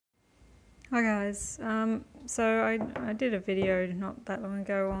Hi guys. So I did a video not that long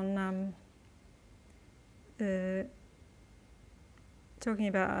ago on talking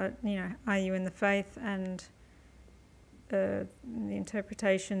about are you in the faith, and the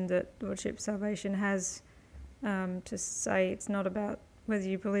interpretation that Lordship salvation has to say it's not about whether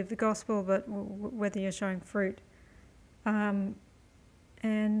you believe the gospel but whether you're showing fruit. And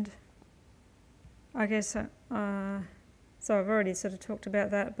I guess so I've already sort of talked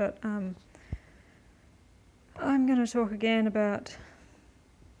about that, but I'm going to talk again about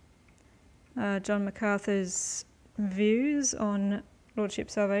John MacArthur's views on Lordship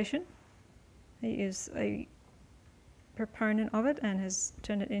salvation. He is a proponent of it and has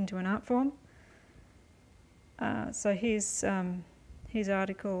turned it into an art form. So here's his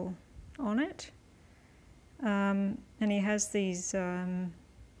article on it. And he has these 9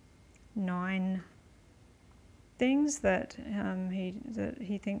 things that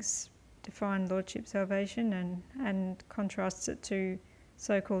he thinks define Lordship salvation, and contrasts it to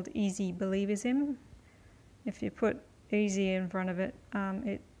so-called easy believism. If you put easy in front of it,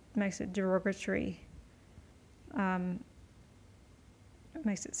 it makes it derogatory. It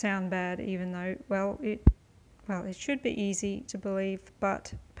makes it sound bad, even though it should be easy to believe,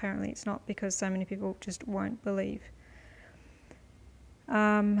 but apparently it's not, because so many people just won't believe.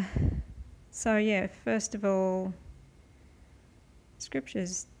 So yeah, first of all,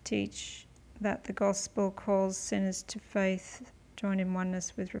 scriptures teach that the gospel calls sinners to faith, joined in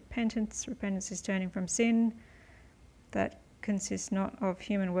oneness with repentance. Repentance is turning from sin. That consists not of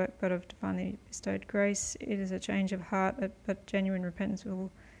human work but of divinely bestowed grace. It is a change of heart, but genuine repentance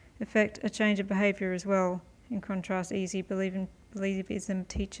will effect a change of behaviour as well. In contrast, easy believism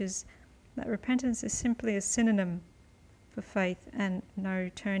teaches that repentance is simply a synonym for faith, and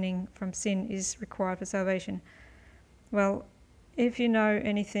no turning from sin is required for salvation. Well, if you know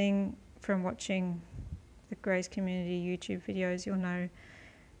anything from watching the Grace Community YouTube videos, you'll know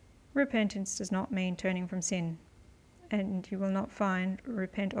repentance does not mean turning from sin. And you will not find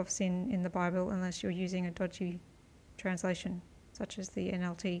repent of sin in the Bible unless you're using a dodgy translation, such as the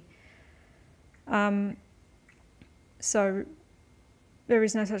NLT. So there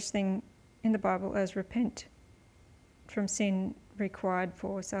is no such thing in the Bible as repent from sin required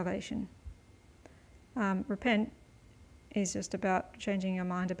for salvation. Repent is just about changing your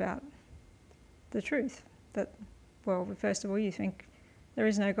mind about the truth. That, well, first of all, you think there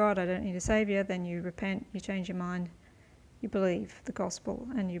is no God, I don't need a saviour. Then you repent, you change your mind, you believe the gospel,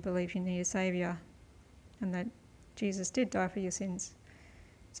 and you believe you need a saviour, and that Jesus did die for your sins.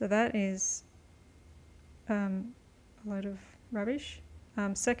 So that is a load of rubbish.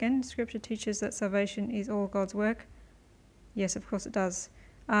 Second, scripture teaches that salvation is all God's work. Yes, of course it does.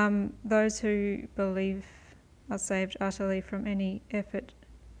 Those who believe are saved utterly from any effort,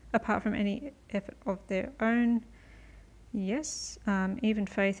 apart from any effort of their own. Yes, even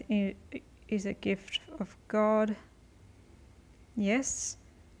faith is a gift of God. Yes,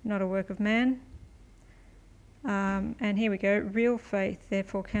 not a work of man. And here we go. Real faith,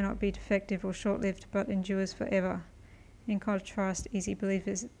 therefore, cannot be defective or short-lived, but endures forever. In contrast, easy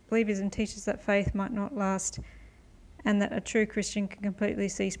believism teaches that faith might not last, and that a true Christian can completely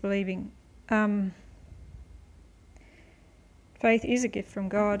cease believing. Faith is a gift from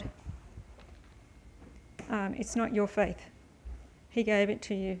God. It's not your faith. He gave it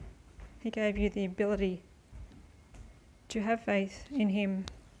to you. He gave you the ability to have faith in Him,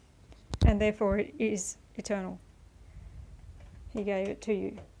 and therefore it is eternal. He gave it to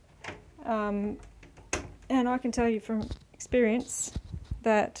you. And I can tell you from experience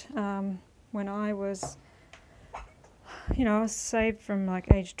that when I was saved from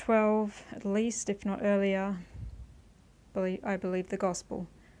like age 12 at least, if not earlier, I believed the gospel,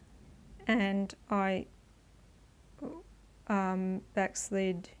 and I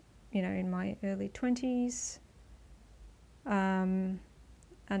backslid in my early 20s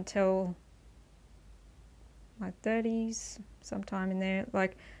until my 30s, sometime in there.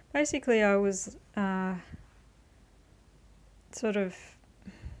 Like, basically I was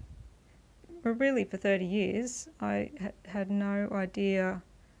really for 30 years I had no idea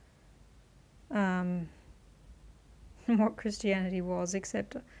what Christianity was,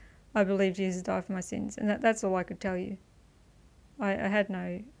 except I believed Jesus died for my sins, and that's all I could tell you. I had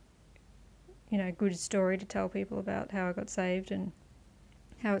no good story to tell people about how I got saved and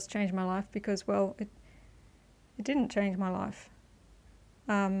how it's changed my life, because, well, it didn't change my life.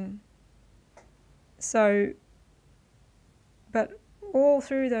 But all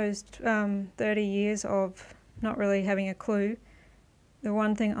through those 30 years of not really having a clue, the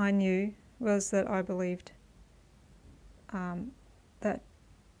one thing I knew was that I believed that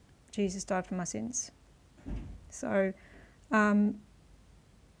Jesus died for my sins. So that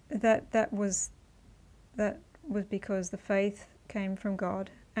was because the faith came from God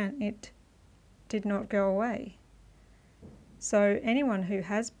and it did not go away. So anyone who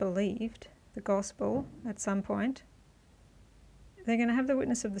has believed the gospel at some point, they're going to have the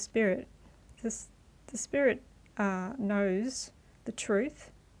witness of the Spirit. The Spirit knows the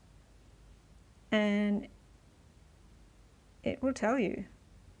truth, and it will tell you.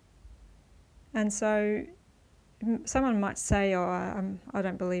 And so someone might say, oh, I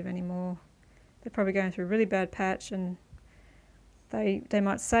don't believe anymore. They're probably going through a really bad patch, and they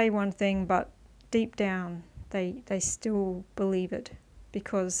might say one thing, but deep down they still believe it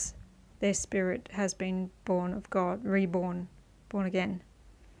because their spirit has been born of God, reborn, born again.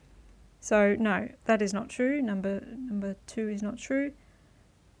 So no, that is not true. Number 2 is not true.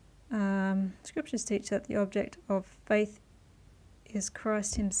 Scriptures teach that the object of faith is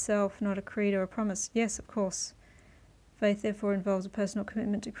Christ himself, not a creed or a promise. Yes, of course. Faith therefore involves a personal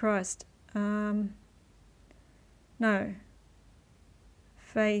commitment to Christ. No.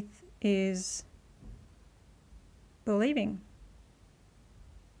 Faith is believing,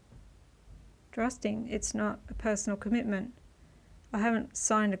 trusting. It's not a personal commitment. I haven't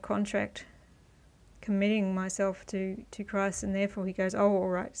signed a contract committing myself to Christ, and therefore he goes, oh, all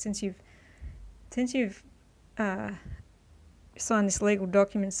right, since you've signed this legal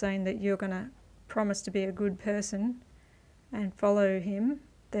document saying that you're going to promise to be a good person and follow him,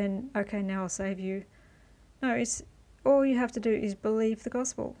 then okay, now I'll save you. No, it's all you have to do is believe the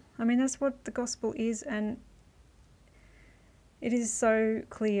gospel. I mean, that's what the gospel is, and it is so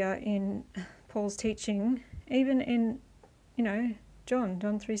clear in Paul's teaching, even in, John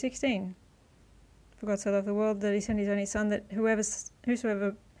 3:16. For God so loved the world that he sent his only Son, that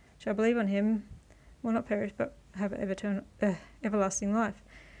whosoever shall believe on him will not perish but have everlasting life.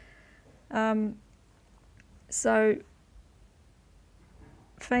 So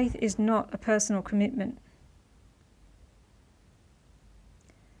faith is not a personal commitment.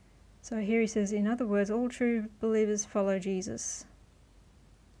 So here he says, in other words, all true believers follow Jesus.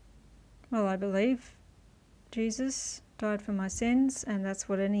 Well, I believe Jesus died for my sins, and that's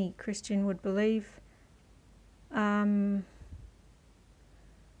what any Christian would believe.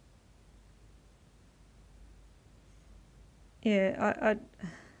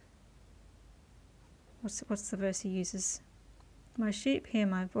 What's the verse he uses? My sheep hear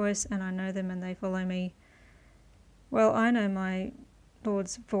my voice, and I know them, and they follow me. Well, I know my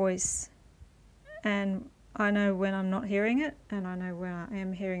Lord's voice, and I know when I'm not hearing it, and I know when I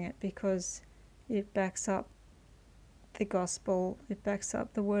am hearing it, because it backs up the gospel, it backs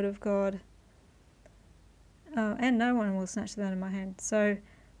up the word of God, and no one will snatch that out of my hand. So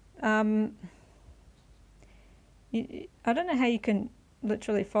I don't know how you can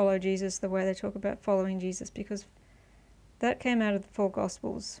literally follow Jesus the way they talk about following Jesus, because that came out of the 4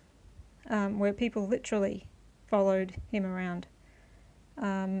 Gospels, where people literally followed him around.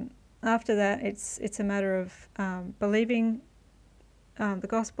 After that, it's a matter of believing the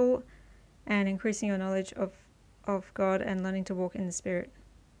gospel and increasing your knowledge of God and learning to walk in the Spirit.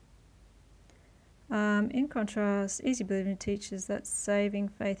 In contrast, easy believing teaches that saving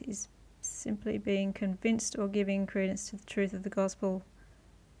faith is simply being convinced or giving credence to the truth of the gospel.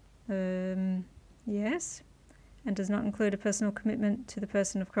 Yes, and does not include a personal commitment to the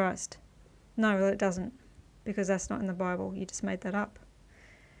person of Christ. No, well, it doesn't, because that's not in the Bible. You just made that up.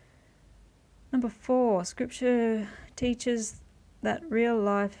 Number 4, Scripture teaches that real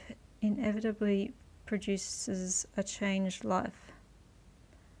life inevitably produces a changed life.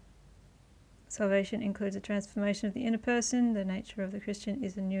 Salvation includes a transformation of the inner person. The nature of the Christian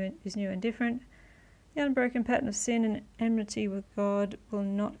is new and different. The unbroken pattern of sin and enmity with God will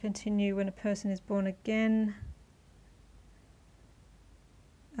not continue when a person is born again.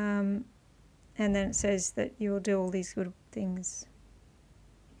 And then it says that you will do all these good things.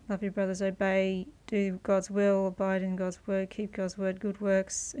 Love your brothers, obey, do God's will, abide in God's word, keep God's word, good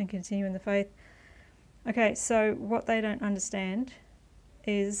works, and continue in the faith. Okay, so what they don't understand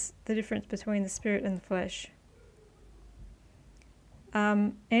is the difference between the spirit and the flesh.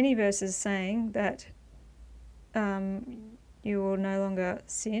 Any verses saying that you will no longer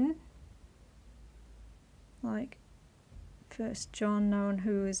sin, like 1 John, no one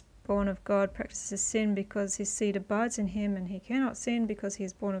who is born of God practices sin because his seed abides in him, and he cannot sin because he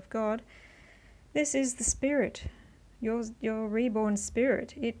is born of God. This is the spirit, your reborn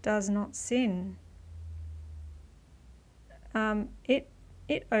spirit. It does not sin. It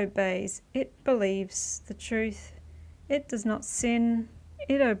obeys. It believes the truth. It does not sin.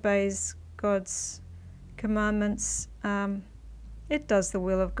 It obeys God's commandments. It does the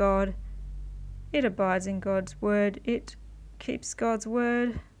will of God. It abides in God's word. It keeps God's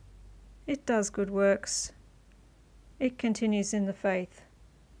word. It does good works. It continues in the faith.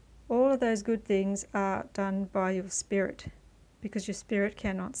 All of those good things are done by your spirit, because your spirit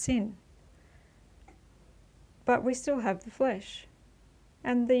cannot sin. But we still have the flesh.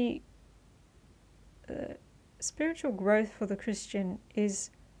 And the spiritual growth for the Christian is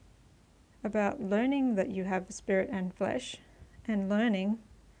about learning that you have spirit and flesh, and learning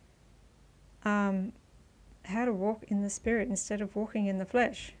how to walk in the spirit instead of walking in the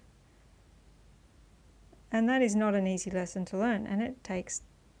flesh. And that is not an easy lesson to learn, and it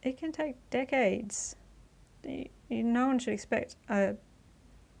can take decades. No one should expect a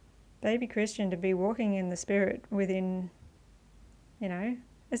baby Christian to be walking in the spirit within, I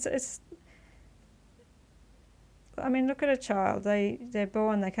mean, look at a child. They're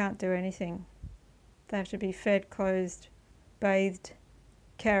born, they can't do anything. They have to be fed, clothed, bathed,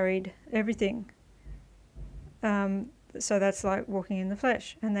 carried, everything. So that's like walking in the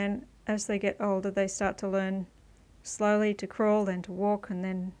flesh. And then as they get older, they start to learn slowly to crawl, then to walk, and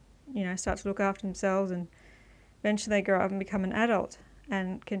then, start to look after themselves. And eventually they grow up and become an adult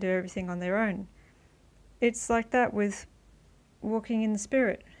and can do everything on their own. It's like that with walking in the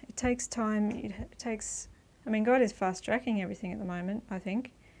Spirit. It takes time. God is fast-tracking everything at the moment, I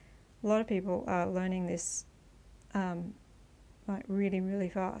think. A lot of people are learning this really, really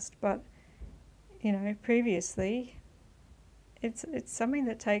fast. But, previously, it's something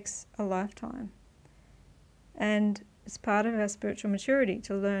that takes a lifetime. And it's part of our spiritual maturity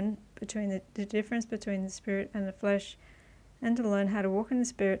to learn between the difference between the spirit and the flesh, and to learn how to walk in the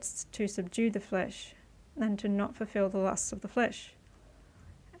spirit to subdue the flesh and to not fulfill the lusts of the flesh.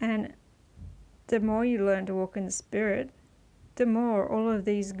 And the more you learn to walk in the spirit, the more all of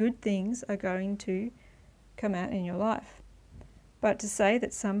these good things are going to come out in your life. But to say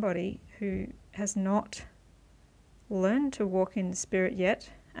that somebody who has not learned to walk in the spirit yet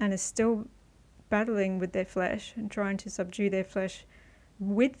and is still battling with their flesh and trying to subdue their flesh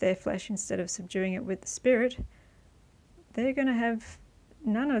with their flesh instead of subduing it with the spirit, they're going to have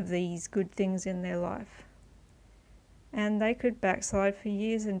none of these good things in their life. And they could backslide for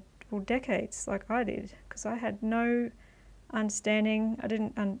years and decades, like I did, because I had no understanding. I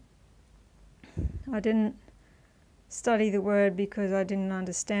didn't study the word because I didn't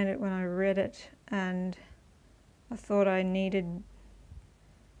understand it when I read it, and I thought I needed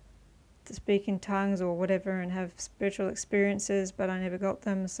to speak in tongues or whatever and have spiritual experiences, but I never got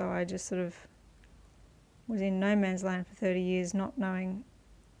them. So I just sort of was in no man's land for 30 years, not knowing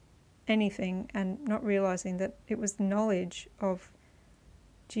anything and not realizing that it was knowledge of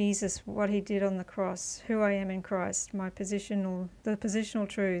Jesus, what he did on the cross, who I am in Christ, the positional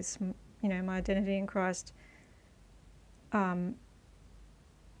truths, my identity in Christ, knowing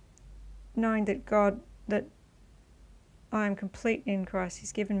that I am complete in Christ.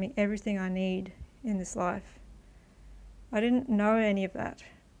 He's given me everything I need in this life. I didn't know any of that.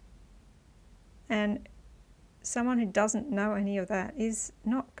 And someone who doesn't know any of that is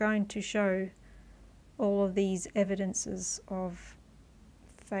not going to show all of these evidences of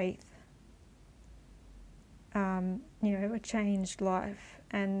faith, a changed life.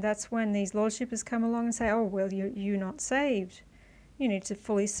 And that's when these Lordshippers come along and say, oh, well, you're not saved. You need to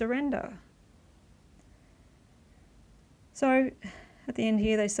fully surrender. So at the end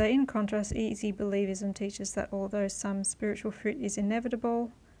here they say, in contrast, easy believism teaches that although some spiritual fruit is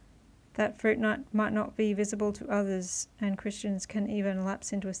inevitable, that fruit might not be visible to others, and Christians can even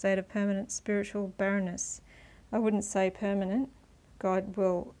lapse into a state of permanent spiritual barrenness. I wouldn't say permanent. God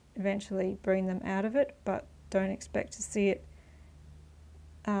will eventually bring them out of it, but don't expect to see it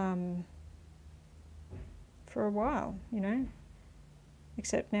for a while,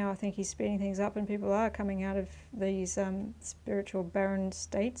 Except now I think he's speeding things up and people are coming out of these spiritual barren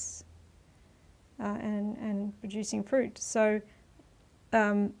states and producing fruit. So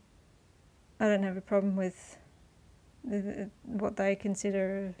I don't have a problem with what they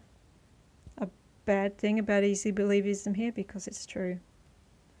consider a bad thing about easy believism here, because it's true.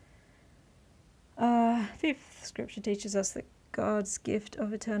 Fifth, Scripture teaches us that God's gift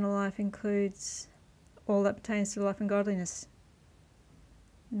of eternal life includes all that pertains to life and godliness,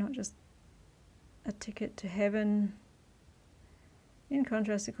 not just a ticket to heaven. In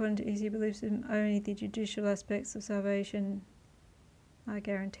contrast, according to easy believism, only the judicial aspects of salvation are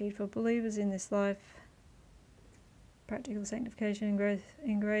guaranteed for believers in this life. Practical sanctification and growth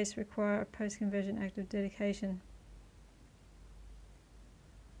in grace require a post-conversion act of dedication.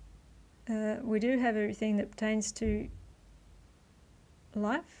 We do have everything that pertains to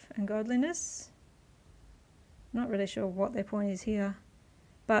life and godliness, Not really sure what their point is here.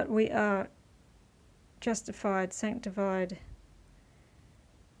 But we are justified, sanctified.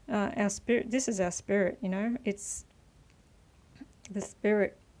 Our spirit, this is our spirit, you know. It's the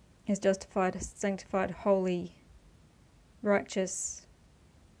spirit is justified, sanctified, holy, righteous.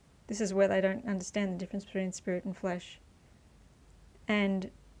 This is where they don't understand the difference between spirit and flesh. And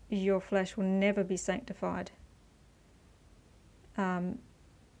your flesh will never be sanctified.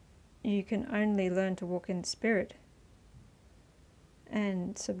 You can only learn to walk in the spirit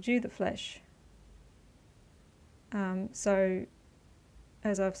and subdue the flesh. So,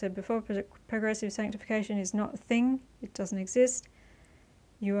 as I've said before, progressive sanctification is not a thing. It doesn't exist.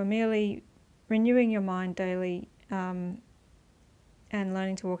 You are merely renewing your mind daily and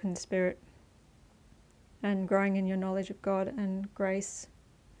learning to walk in the Spirit and growing in your knowledge of God and grace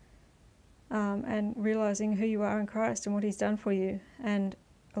and realizing who you are in Christ and what He's done for you and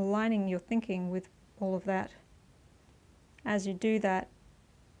aligning your thinking with all of that. As you do that,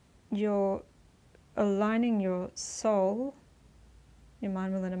 you're aligning your soul, your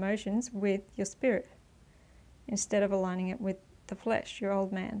mind, will and emotions with your spirit instead of aligning it with the flesh, your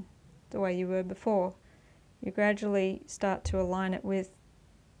old man, the way you were before. You gradually start to align it with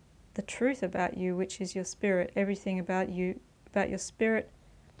the truth about you, which is your spirit. Everything about you, about your spirit,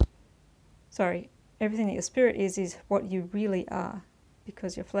 everything that your spirit is what you really are,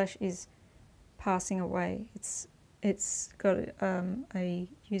 because your flesh is passing away. It's got a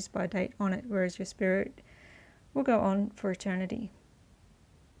use-by date on it, whereas your spirit will go on for eternity.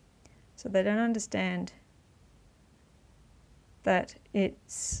 So they don't understand that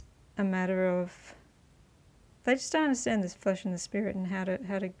it's a matter of, they just don't understand this flesh and the spirit and how to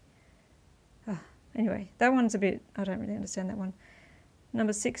anyway, that one's a bit, I don't really understand that one.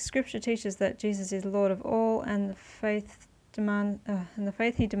 Number 6, Scripture teaches that Jesus is Lord of all, and the faith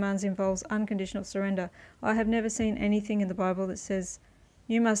He demands involves unconditional surrender. I have never seen anything in the Bible that says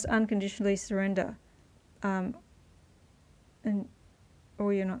you must unconditionally surrender, or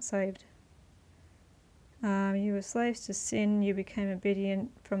you're not saved. You were slaves to sin, you became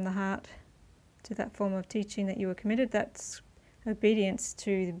obedient from the heart to that form of teaching that you were committed. That's obedience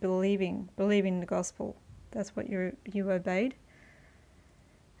to believing the gospel. That's what you obeyed.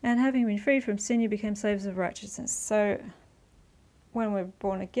 And having been freed from sin, you became slaves of righteousness. So when we're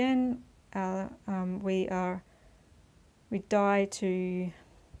born again, we die to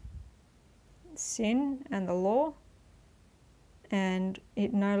sin and the law, and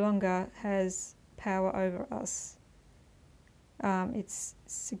it no longer has power over us. It's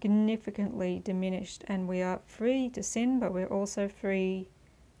significantly diminished, and we are free to sin, but we're also free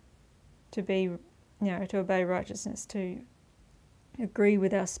to be, to obey righteousness, to agree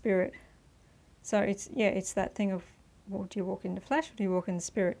with our spirit. So it's that thing of, well, do you walk in the flesh or do you walk in the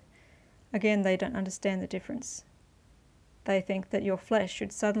spirit? Again, they don't understand the difference. They think that your flesh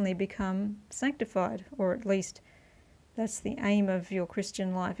should suddenly become sanctified, or at least that's the aim of your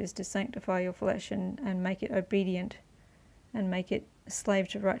Christian life, is to sanctify your flesh and make it obedient and make it a slave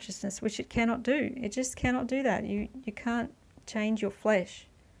to righteousness, which it cannot do. It just cannot do that. You can't change your flesh.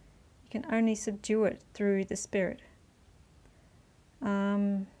 You can only subdue it through the Spirit.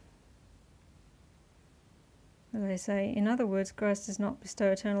 They say, in other words, Christ does not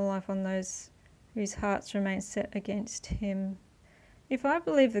bestow eternal life on those whose hearts remain set against Him. If I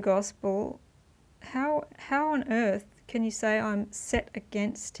believe the gospel, how on earth can you say I'm set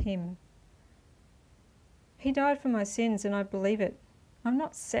against Him? He died for my sins and I believe it. I'm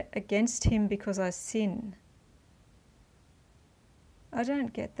not set against Him because I sin. I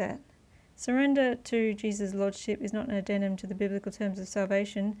don't get that. Surrender to Jesus' Lordship is not an addendum to the biblical terms of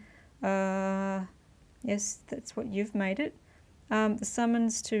salvation. Yes, that's what you've made it. The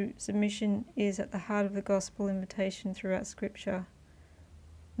summons to submission is at the heart of the gospel invitation throughout Scripture.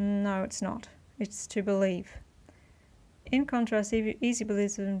 No, it's not. It's to believe. In contrast, easy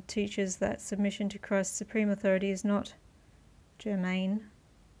believism teaches that submission to Christ's supreme authority is not germane,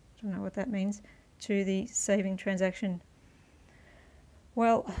 I don't know what that means, to the saving transaction.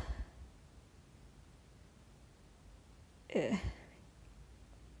 Well, I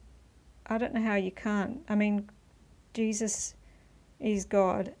don't know how you can't. I mean, Jesus is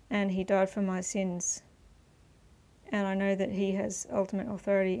God and He died for my sins. And I know that He has ultimate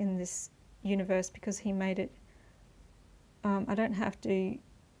authority in this universe because He made it. I don't have to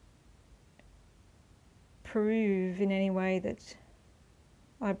prove in any way that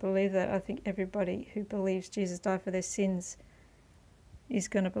I believe that. I think everybody who believes Jesus died for their sins is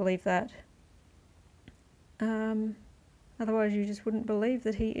going to believe that. Otherwise you just wouldn't believe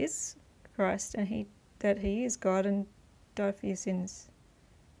that He is Christ and that He is God and died for your sins.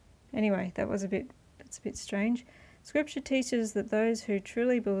 Anyway, that was a bit It's a bit strange. Scripture teaches that those who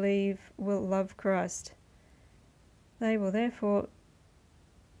truly believe will love Christ. They will therefore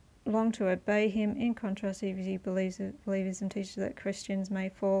long to obey him. In contrast, he believism teaches that Christians may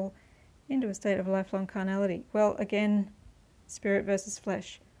fall into a state of lifelong carnality. Well, again, spirit versus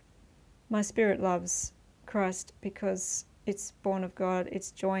flesh. My spirit loves Christ because it's born of God.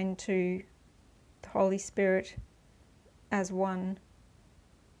 It's joined to the Holy Spirit as one.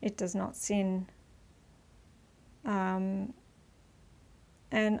 It does not sin. And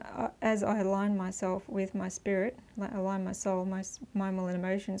as I align myself with my spirit, align my soul, my will and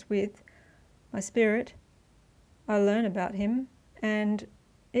emotions with my spirit, I learn about him, and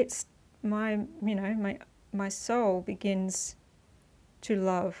it's my soul begins to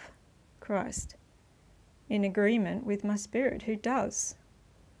love Christ in agreement with my spirit, who does.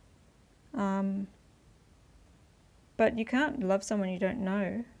 But you can't love someone you don't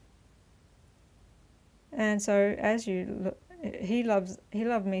know. And so as he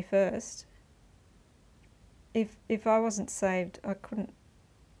loved me first. If I wasn't saved, I couldn't.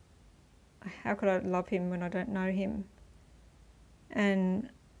 How could I love him when I don't know him? And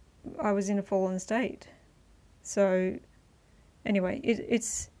I was in a fallen state. So anyway,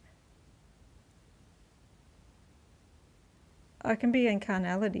 it's I can be in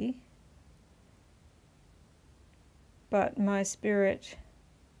carnality, but my spirit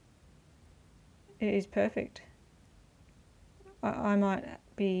is perfect. I might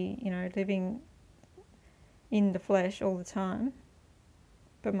be, living in the flesh all the time,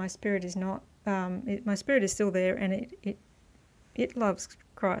 but my spirit is not. My spirit is still there, and it loves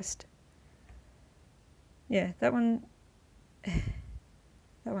Christ. Yeah, that one's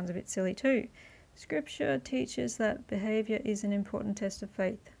a bit silly too. Scripture teaches that behaviour is an important test of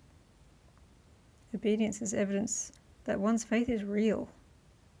faith. Obedience is evidence that one's faith is real.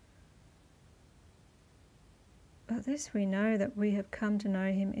 But this we know, that we have come to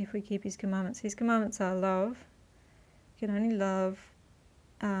know him if we keep his commandments. His commandments are love. You can only love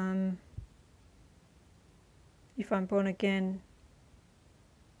if I'm born again,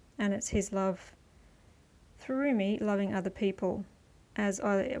 and it's his love through me loving other people as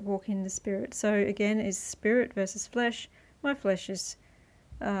I walk in the spirit. So again, is spirit versus flesh. My flesh is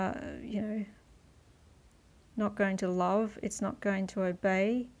not going to love, it's not going to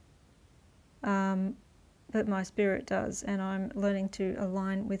obey, but my spirit does, and I'm learning to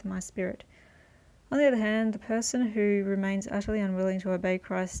align with my spirit. On the other hand, the person who remains utterly unwilling to obey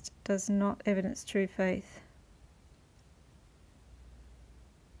Christ does not evidence true faith.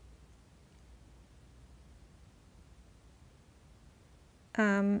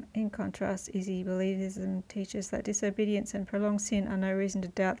 In contrast, easy believism teaches that disobedience and prolonged sin are no reason to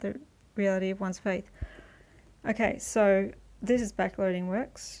doubt the reality of one's faith. Okay, so this is backloading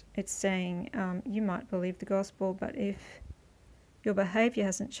works. It's saying you might believe the gospel, but if your behaviour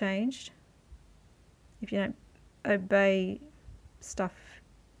hasn't changed, if you don't obey stuff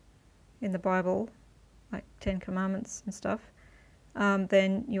in the Bible, like 10 Commandments and stuff,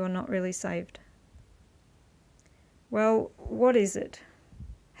 then you're not really saved. Well, what is it?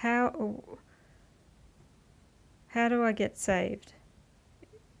 How do I get saved?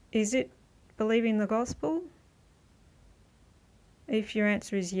 Is it believing the gospel? If your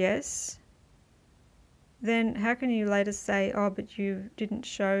answer is yes, then how can you later say, oh, but you didn't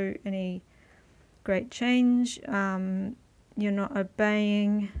show any great change, you're not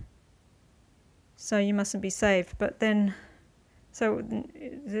obeying, so you mustn't be saved? But then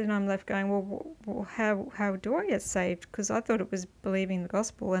I'm left going, well, how do I get saved? Because I thought it was believing the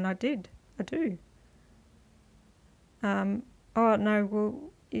gospel, and I do. Oh no,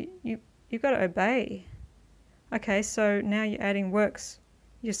 well, you've got to obey. Okay, so now you're adding works.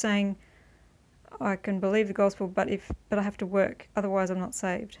 You're saying I can believe the gospel, but I have to work, otherwise I'm not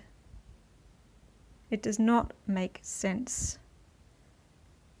saved. It does not make sense.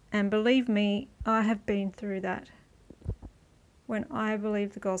 And believe me, I have been through that. When I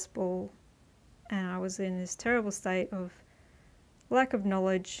believed the gospel and I was in this terrible state of lack of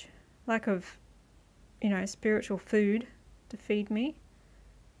knowledge, lack of, spiritual food to feed me,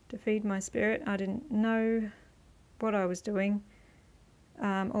 to feed my spirit. I didn't know what I was doing.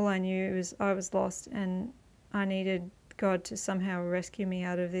 All I knew was I was lost and I needed God to somehow rescue me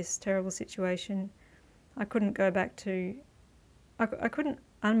out of this terrible situation. I couldn't go back to, I couldn't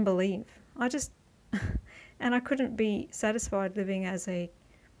unbelieve. And I couldn't be satisfied living as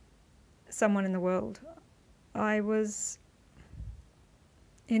someone in the world. I was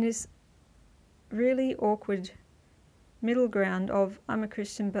in this really awkward middle ground of I'm a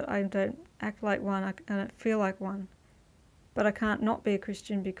Christian, but I don't act like one, I don't feel like one. But I can't not be a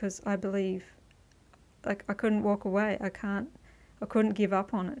Christian because I believe like I couldn't walk away. I couldn't give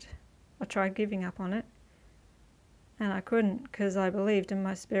up on it. I tried giving up on it, and I couldn't, because I believed, and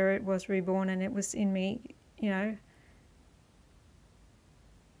my spirit was reborn, and it was in me. I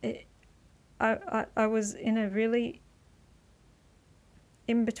was in a really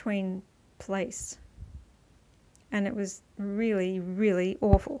in-between place, and it was really, really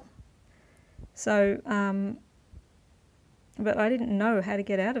awful. So, but I didn't know how to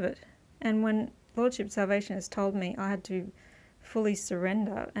get out of it. And when Lordship Salvation has told me I had to fully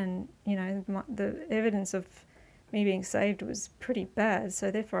surrender, and the evidence of me being saved was pretty bad,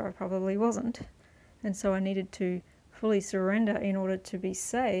 so therefore I probably wasn't, and so I needed to fully surrender in order to be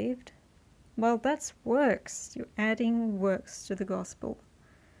saved. Well, that's works. You're adding works to the gospel.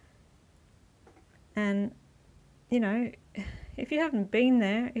 And if you haven't been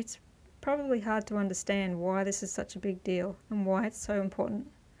there, it's probably hard to understand why this is such a big deal and why it's so important.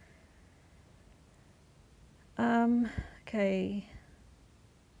 Okay.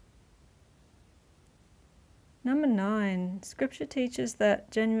 Number 9. Scripture teaches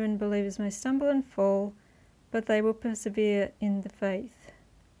that genuine believers may stumble and fall, but they will persevere in the faith.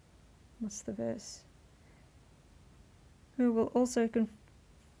 What's the verse? Who will also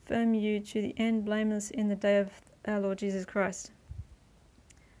confirm you to the end, blameless in the day of our Lord Jesus Christ.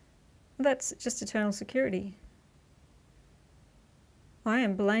 That's just eternal security. I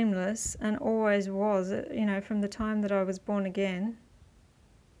am blameless and always was, from the time that I was born again.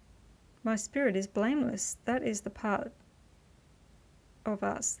 My spirit is blameless. That is the part of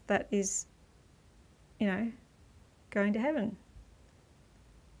us that is, going to heaven,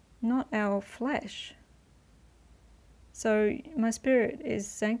 not our flesh. So my spirit is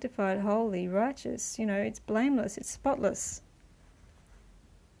sanctified, holy, righteous. It's blameless. It's spotless.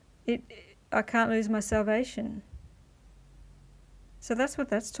 I can't lose my salvation. So that's what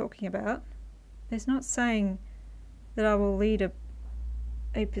that's talking about. It's not saying that I will lead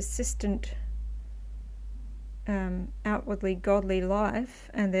a persistent, outwardly godly life,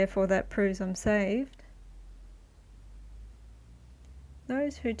 and therefore that proves I'm saved.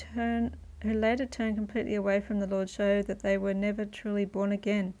 Those who later turn completely away from the Lord show that they were never truly born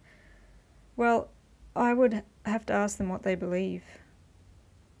again. Well, I would have to ask them what they believe.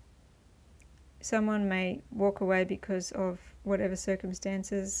 Someone may walk away because of whatever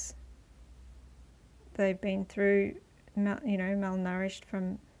circumstances they've been through, malnourished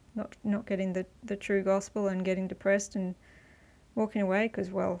from not getting the true gospel, and getting depressed and walking away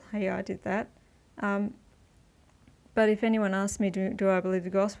because, well, hey, I did that. But if anyone asked me, do I believe the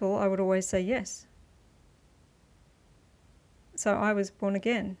gospel, I would always say yes. So I was born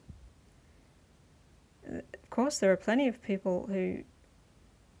again. Of course, there are plenty of people who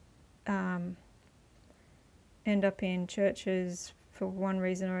end up in churches for one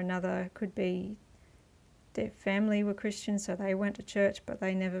reason or another. It could be their family were Christians, so they went to church, but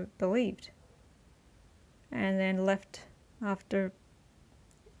they never believed, and then left after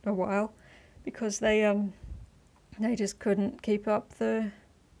a while because they just couldn't keep up the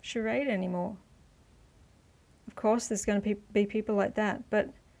charade anymore. Of course, there's going to be people like that,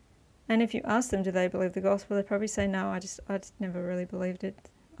 and if you ask them, do they believe the gospel, they'd probably say, no, I just never really believed it.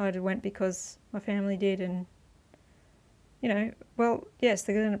 I went because my family did, and well, yes,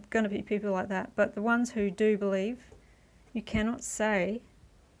 there are going to be people like that, but the ones who do believe, you cannot say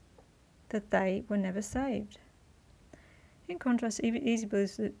that they were never saved. In contrast, easy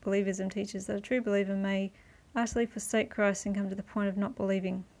believism teaches that a true believer may utterly forsake Christ and come to the point of not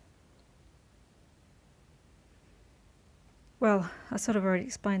believing. Well, I sort of already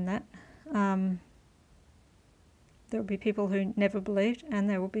explained that. There will be people who never believed, and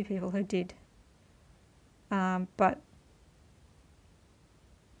there will be people who did. But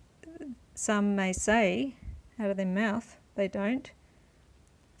some may say out of their mouth they don't,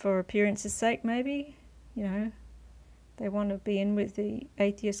 for appearance's sake maybe. They want to be in with the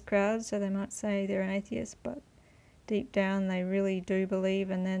atheist crowd, so they might say they're an atheist, but deep down they really do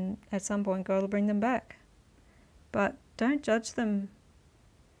believe, and then at some point God will bring them back. But don't judge them.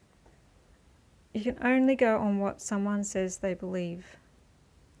 You can only go on what someone says they believe.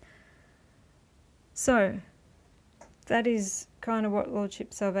 So that is kind of what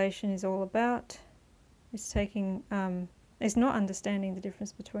Lordship Salvation is all about. It's it's not understanding the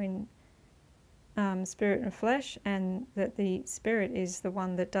difference between spirit and flesh, and that the spirit is the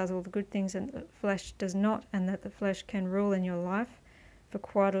one that does all the good things and the flesh does not, and that the flesh can rule in your life for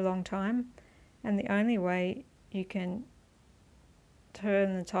quite a long time. And the only way you can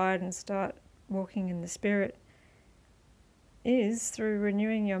turn the tide and start walking in the spirit is through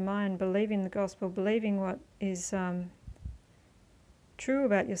renewing your mind, believing the gospel, believing what is true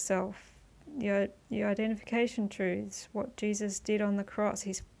about yourself, your identification truths, what Jesus did on the cross,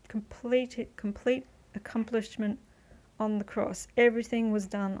 his complete accomplishment on the cross. Everything was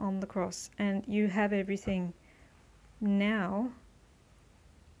done on the cross, and you have everything now,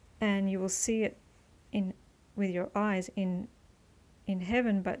 and you will see it with your eyes in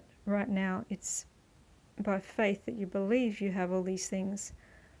heaven. But right now, it's by faith that you believe you have all these things,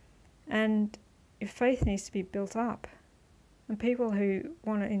 and your faith needs to be built up. And people who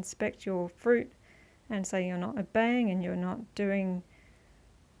want to inspect your fruit and say you're not obeying and you're not doing,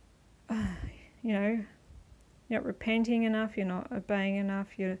 you're not repenting enough, you're not obeying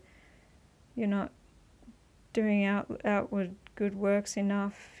enough, you're not doing outward good works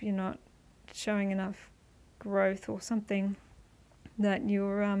enough, you're not showing enough growth or something, that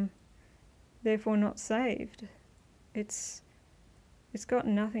you're therefore not saved. It's got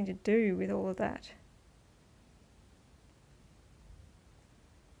nothing to do with all of that.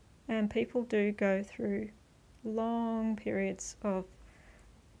 And people do go through long periods of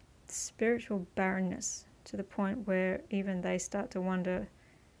spiritual barrenness to the point where even they start to wonder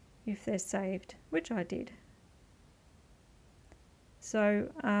if they're saved, which I did. So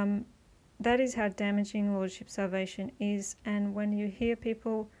that is how damaging Lordship salvation is. And when you hear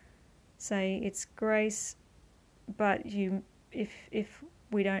people say it's grace, but if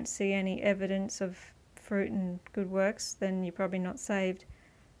we don't see any evidence of fruit and good works, then you're probably not saved.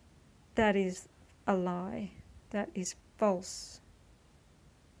 That is a lie. That is false.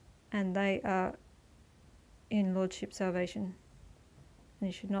 And they are in Lordship salvation. And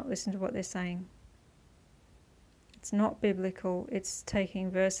you should not listen to what they're saying. It's not biblical. It's taking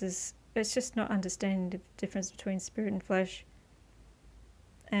verses. It's just not understanding the difference between spirit and flesh.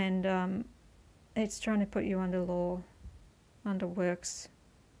 And it's trying to put you under law, under works,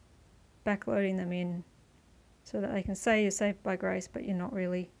 backloading them in so that they can say you're saved by grace, but you're not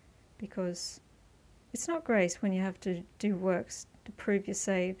really. Because it's not grace when you have to do works to prove you're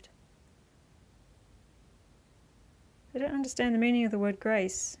saved. They don't understand the meaning of the word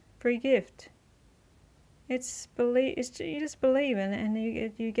grace. Free gift. It's believe. You just believe and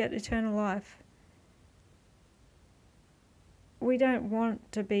you get eternal life. We don't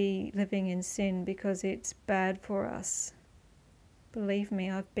want to be living in sin because it's bad for us. Believe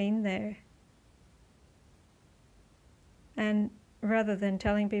me, I've been there. And rather than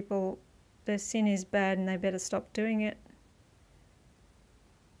telling people their sin is bad and they better stop doing it,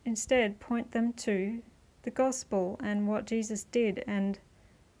 instead point them to the gospel and what Jesus did and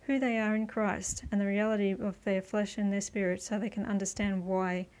who they are in Christ and the reality of their flesh and their spirit, so they can understand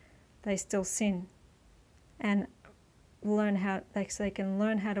why they still sin and so they can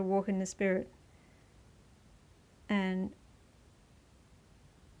learn how to walk in the Spirit and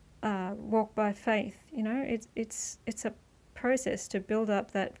walk by faith. It's a process to build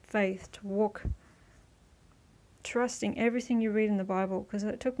up that faith, to walk trusting everything you read in the Bible, because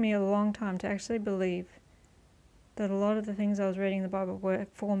it took me a long time to actually believe that a lot of the things I was reading in the Bible were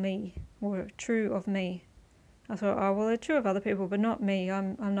for me, were true of me. I thought, oh well, they're true of other people, but not me.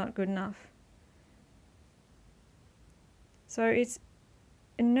 I'm not good enough. So it's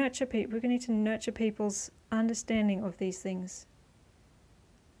nurture people. We need to nurture people's understanding of these things,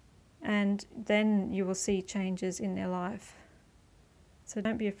 and then you will see changes in their life. So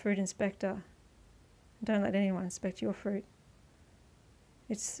don't be a fruit inspector. Don't let anyone inspect your fruit.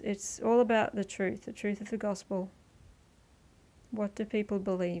 It's all about the truth of the gospel. What do people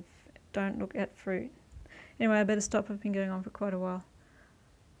believe? Don't look at fruit. Anyway, I better stop. I've been going on for quite a while.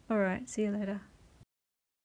 Alright, see you later.